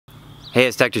Hey,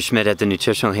 it's Dr. Schmidt at the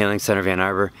Nutritional Healing Center of Ann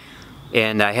Arbor,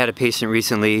 and I had a patient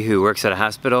recently who works at a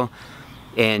hospital,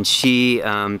 and she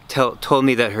told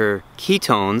me that her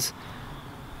ketones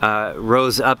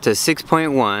rose up to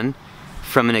 6.1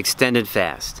 from an extended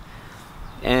fast.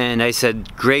 And I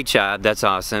said, great job, that's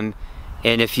awesome.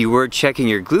 And if you were checking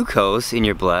your glucose in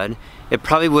your blood, it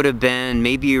probably would have been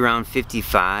maybe around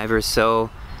 55 or so.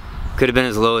 Could have been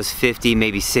as low as 50,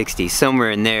 maybe 60,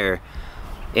 somewhere in there.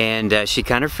 And she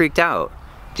kind of freaked out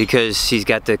because she's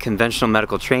got the conventional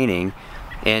medical training,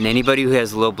 and anybody who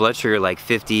has low blood sugar like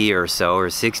 50 or so or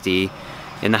 60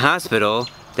 in the hospital,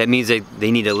 that means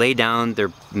they need to lay down, they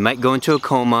might go into a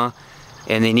coma,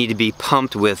 and they need to be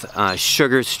pumped with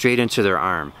sugar straight into their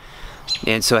arm.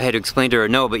 And so I had to explain to her,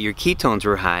 no, but your ketones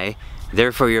were high,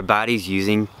 therefore your body's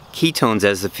using ketones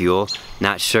as the fuel,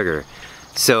 not sugar.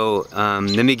 So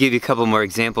let me give you a couple more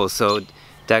examples. So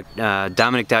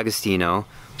Dominic D'Agostino,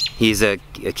 he's a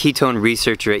ketone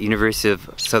researcher at University of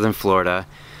Southern Florida.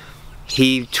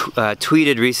 He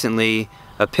tweeted recently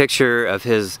a picture of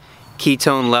his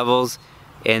ketone levels,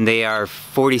 and they are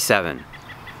 47.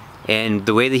 And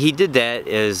the way that he did that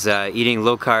is eating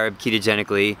low carb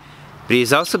ketogenically, but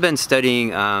he's also been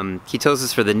studying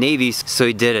ketosis for the Navy, so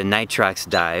he did a nitrox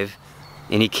dive,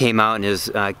 and he came out and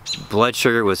his blood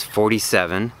sugar was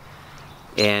 47,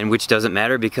 and which doesn't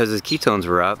matter because his ketones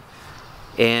were up.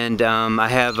 And I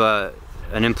have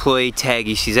an employee,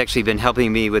 Taggy. She's actually been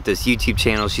helping me with this YouTube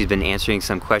channel. She's been answering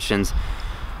some questions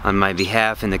on my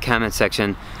behalf in the comment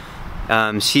section.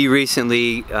 She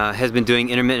recently has been doing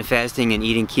intermittent fasting and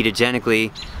eating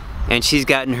ketogenically, and she's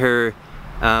gotten her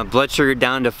blood sugar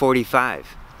down to 45,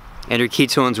 and her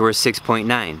ketones were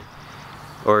 6.9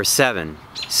 or 7.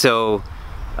 So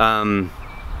now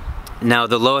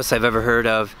the lowest I've ever heard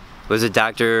of was a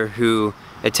doctor who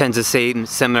attends the same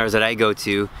seminars that I go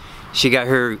to. She got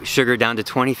her sugar down to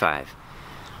 25.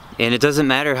 And it doesn't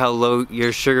matter how low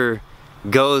your sugar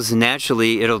goes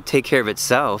naturally, it'll take care of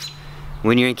itself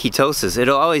when you're in ketosis.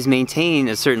 It'll always maintain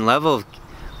a certain level of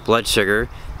blood sugar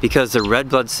because the red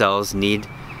blood cells need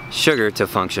sugar to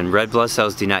function. Red blood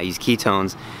cells do not use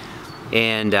ketones.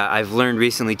 And I've learned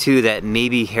recently too that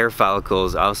maybe hair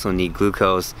follicles also need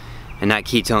glucose and not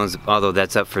ketones, although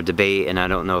that's up for debate, and I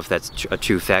don't know if that's a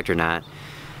true fact or not.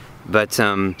 But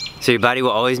so your body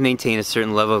will always maintain a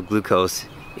certain level of glucose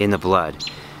in the blood.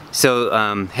 So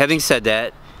having said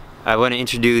that, I want to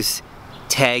introduce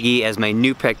Taggy as my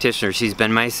new practitioner. She's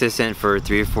been my assistant for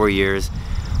 3 or 4 years,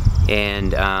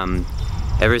 and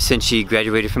ever since she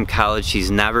graduated from college, she's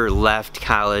never left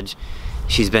college.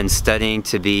 She's been studying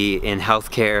to be in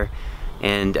healthcare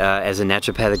and as a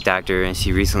naturopathic doctor, and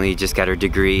she recently just got her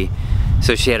degree.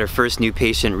 So she had her first new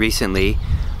patient recently,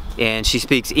 and she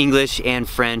speaks English and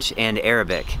French and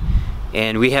Arabic.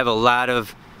 And we have a lot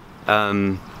of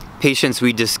patients.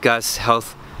 We discuss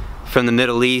health from the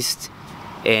Middle East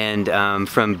and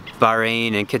from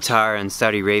Bahrain and Qatar and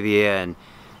Saudi Arabia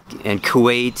and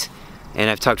Kuwait, and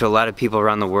I've talked to a lot of people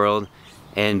around the world.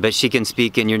 But she can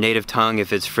speak in your native tongue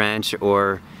if it's French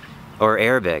or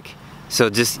Arabic. So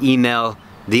just email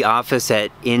the office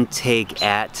at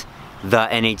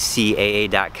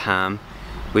intake@thenhcaa.com,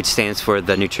 which stands for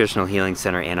the Nutritional Healing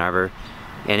Center Ann Arbor,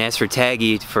 and ask for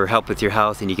Taggy for help with your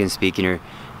health, and you can speak in your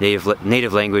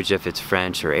native language if it's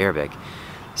French or Arabic.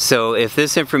 So if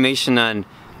this information on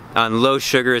low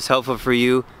sugar is helpful for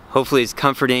you, hopefully it's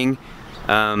comforting.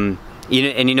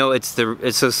 It's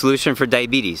a solution for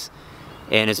diabetes.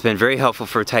 And it's been very helpful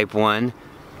for type 1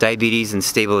 diabetes and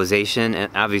stabilization, and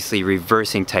obviously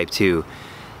reversing type 2.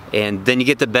 And then you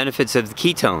get the benefits of the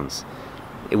ketones,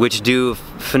 which do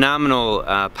phenomenal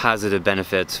positive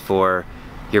benefits for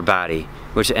your body.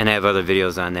 And I have other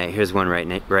videos on that. Here's one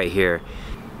right here.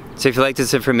 So if you like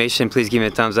this information, please give me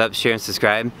a thumbs up, share, and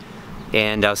subscribe.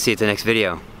 And I'll see you at the next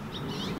video.